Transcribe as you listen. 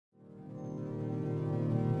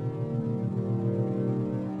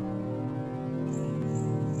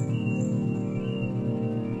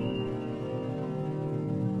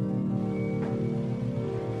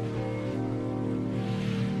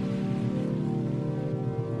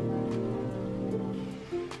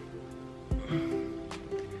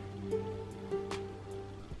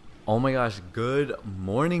Oh my gosh, good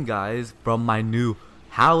morning guys from my new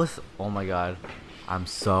house. Oh my god, I'm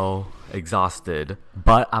so exhausted,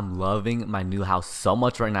 but I'm loving my new house so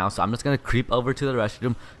much right now, so I'm just gonna creep over to the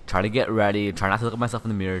restroom, try to get ready, try not to look at myself in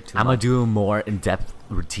the mirror too much. I'm gonna do a more in-depth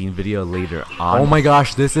routine video later on. Oh my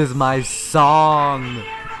gosh, this is my song.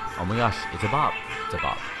 Oh my gosh, it's a bop, it's a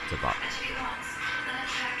bop, it's a bop.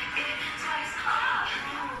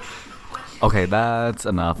 Okay, that's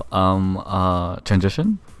enough.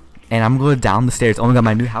 Transition. And I'm going down the stairs. Oh my god,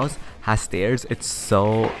 my new house has stairs. It's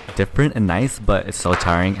so different and nice, but it's so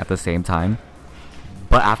tiring at the same time.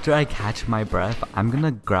 But after I catch my breath, I'm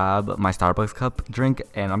gonna grab my Starbucks cup drink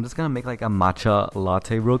and I'm just gonna make like a matcha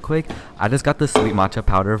latte real quick. I just got the sweet matcha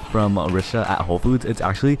powder from Risha at Whole Foods. It's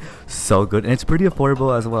actually so good and it's pretty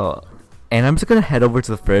affordable as well. And I'm just gonna head over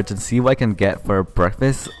to the fridge and see what I can get for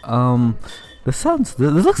breakfast. This looks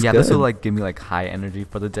good. This will like give me like high energy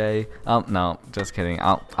for the day. No, just kidding.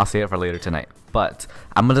 I'll save it for later tonight. But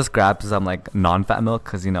I'm gonna just grab some like non-fat milk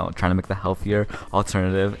because, you know, trying to make the healthier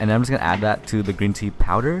alternative. And then I'm just gonna add that to the green tea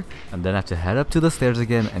powder. And then I have to head up to the stairs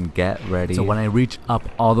again and get ready. So when I reach up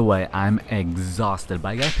all the way, I'm exhausted. But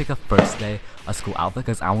I gotta pick a first day of school outfit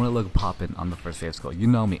because I want to look poppin' on the first day of school. You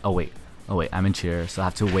know me. Oh wait, I'm in cheer, so I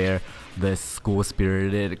have to wear this school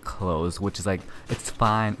spirited clothes, which is like, it's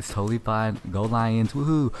fine, it's totally fine, go Lions,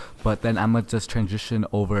 woohoo. But then I'm gonna just transition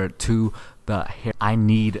over to the hair. I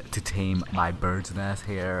need to tame my bird's nest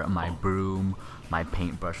hair, my broom, my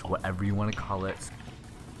paintbrush, whatever you want to call it.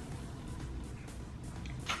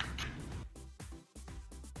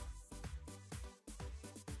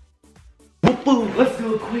 Boom, let's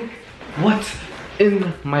do a quick what's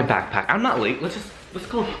in my backpack. I'm not late, let's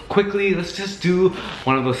go quickly. Let's just do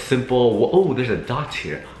one of those simple, oh, there's a dot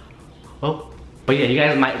here. Oh, but yeah, you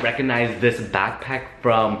guys might recognize this backpack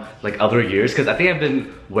from like other years because I think I've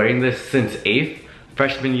been wearing this since 8th,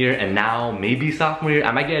 freshman year, and now maybe sophomore year.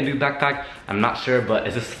 I might get a new backpack, I'm not sure, but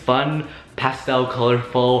it's this fun, pastel,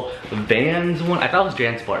 colorful Vans one. I thought it was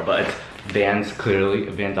JanSport, but it's Vans, clearly,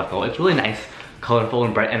 Vans.co. It's really nice, colorful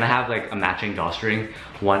and bright, and I have like a matching drawstring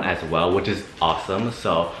one as well, which is awesome.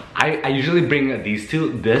 So I usually bring these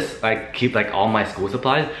two. This I keep like all my school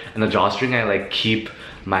supplies, and the drawstring I like keep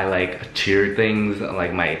my like cheer things,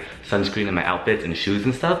 like my sunscreen and my outfits and shoes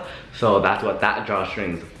and stuff. So that's what that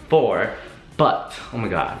drawstring's for. But oh my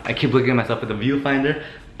god, I keep looking at myself at the viewfinder,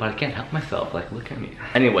 but I can't help myself, like look at me.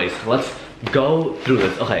 Anyways, let's go through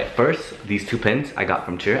this. Okay, first, these two pins I got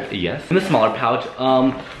from Cheer, yes. In the smaller pouch,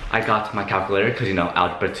 I got my calculator, because you know,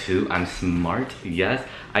 Algebra 2, I'm smart, yes.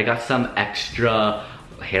 I got some extra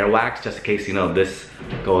hair wax, just in case, you know, this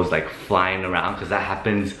goes like flying around, because that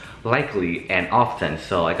happens likely and often.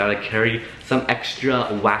 So I gotta carry some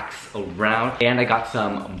extra wax around. And I got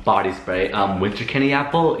some body spray, Winter Candy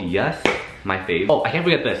Apple, yes, my fave. Oh, I can't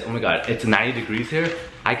forget this, oh my god, it's 90 degrees here.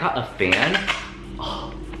 I got a fan.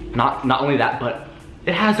 Oh, not only that, but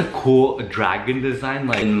it has a cool dragon design.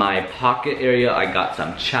 Like in my pocket area, I got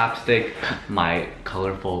some chapstick, my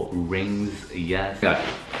colorful rings, yes. God.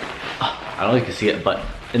 Oh, I don't know if you can see it, but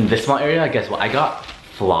in this small area, guess what? I got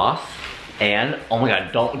floss, and oh my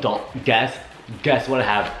god, don't guess what I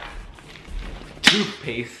have?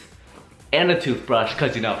 Toothpaste and a toothbrush,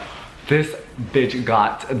 cause you know, this bitch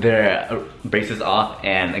got their braces off,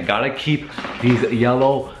 and I gotta keep these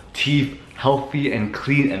yellow teeth healthy and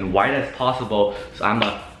clean and white as possible. So I'm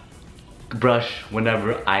gonna brush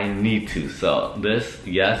whenever I need to. So this,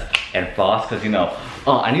 yes, and floss, cause you know,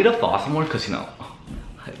 I need to floss more, cause you know,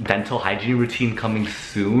 dental hygiene routine coming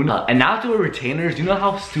soon. And now to wear retainers. You know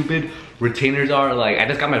how stupid retainers are? Like, I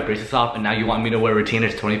just got my braces off, and now you want me to wear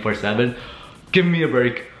retainers 24/7? Give me a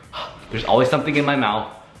break. There's always something in my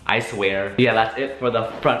mouth, I swear. Yeah, that's it for the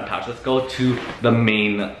front pouch. Let's go to the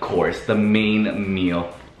main course, the main meal.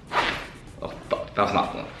 Oh fuck, that was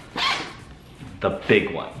not one. The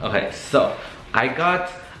big one. Okay, so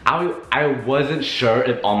I wasn't sure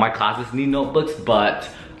if all my classes need notebooks, but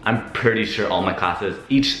I'm pretty sure all my classes,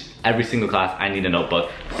 every single class, I need a notebook.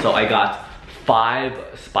 So I got 5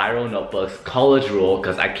 spiral notebooks, college rule,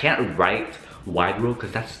 because I can't write wide rule,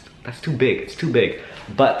 because that's too big, it's too big.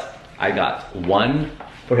 But I got 1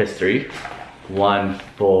 for history, 1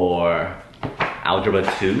 for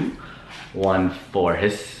algebra 2, 1 for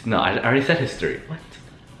no, I already said history, what?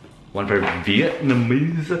 1 for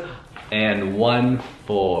Vietnamese, and 1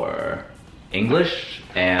 for English,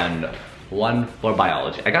 and 1 for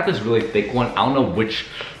biology. I got this really thick one. I don't know which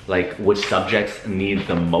subjects need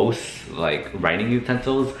the most like writing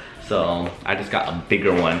utensils, so I just got a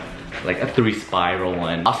bigger one, like a 3 spiral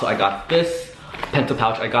one. Also, I got this pencil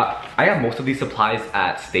pouch. I got most of these supplies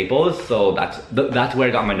at Staples, so that's where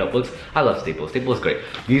I got my notebooks. I love Staples. Staples is great.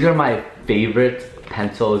 These are my favorite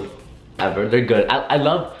pencils ever. They're good.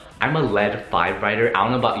 I'm a lead 5 writer. I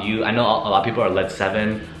don't know about you. I know a lot of people are lead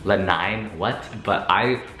 7, lead 9, what? But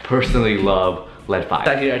I personally love lead 5.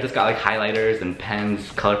 Out here I just got like highlighters and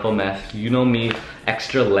pens, colorful mess. You know me,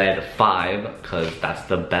 extra lead 5, because that's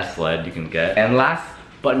the best lead you can get. And last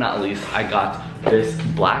but not least, I got this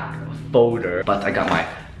black folder, but I got my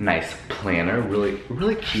nice planner.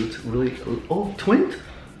 Really cute, oh, twins?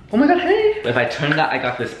 Oh my god, hey! If I turn that, I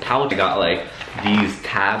got this pouch. I got like these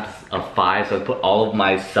tabs of 5, so I put all of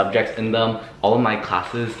my subjects in them, all of my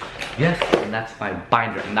classes. Yes, and that's my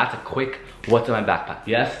binder, and that's a quick what's in my backpack.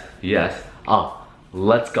 Yes. Oh,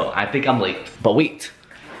 let's go. I think I'm late. But wait,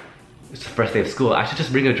 it's the first day of school. I should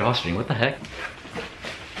just bring a drawstring. What the heck?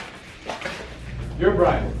 You're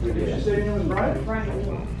Brian. Did you say your name was Brian?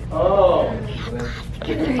 Brian. Oh.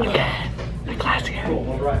 The class here. Cool,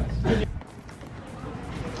 well, Brian.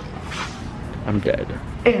 I'm dead.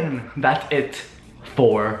 And that's it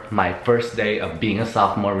for my first day of being a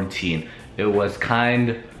sophomore routine. It was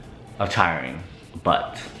kind of tiring,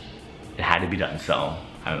 but it had to be done, so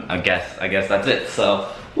I guess that's it. So,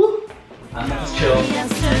 woo, I'm gonna chill.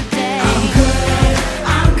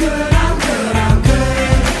 I'm good.